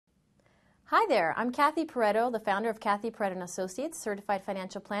Hi there, I'm Kathy Pareto, the founder of Kathy Pareto & Associates, Certified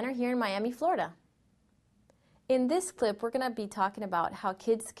Financial Planner here in Miami, Florida. In this clip, we're going to be talking about how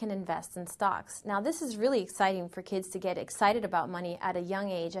kids can invest in stocks. Now, this is really exciting for kids to get excited about money at a young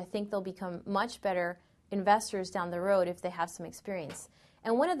age. I think they'll become much better investors down the road if they have some experience.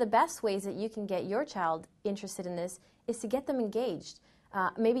 And one of the best ways that you can get your child interested in this is to get them engaged.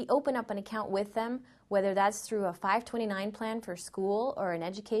 Maybe open up an account with them, whether that's through a 529 plan for school or an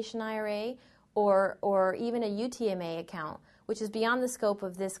education IRA or even a UTMA account, which is beyond the scope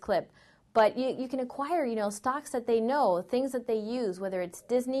of this clip. But you can acquire, stocks that they know, things that they use, whether it's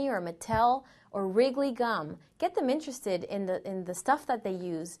Disney or Mattel or Wrigley Gum. Get them interested in the stuff that they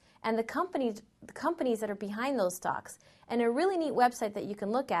use and the companies that are behind those stocks. And a really neat website that you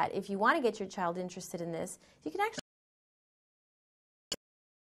can look at if you want to get your child interested in this, you can actually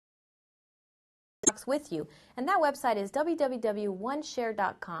with you. And that website is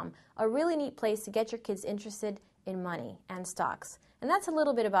www.oneshare.com, a really neat place to get your kids interested in money and stocks. And that's a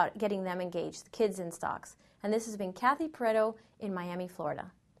little bit about getting them engaged, the kids in stocks. And this has been Kathy Pareto in Miami,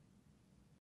 Florida.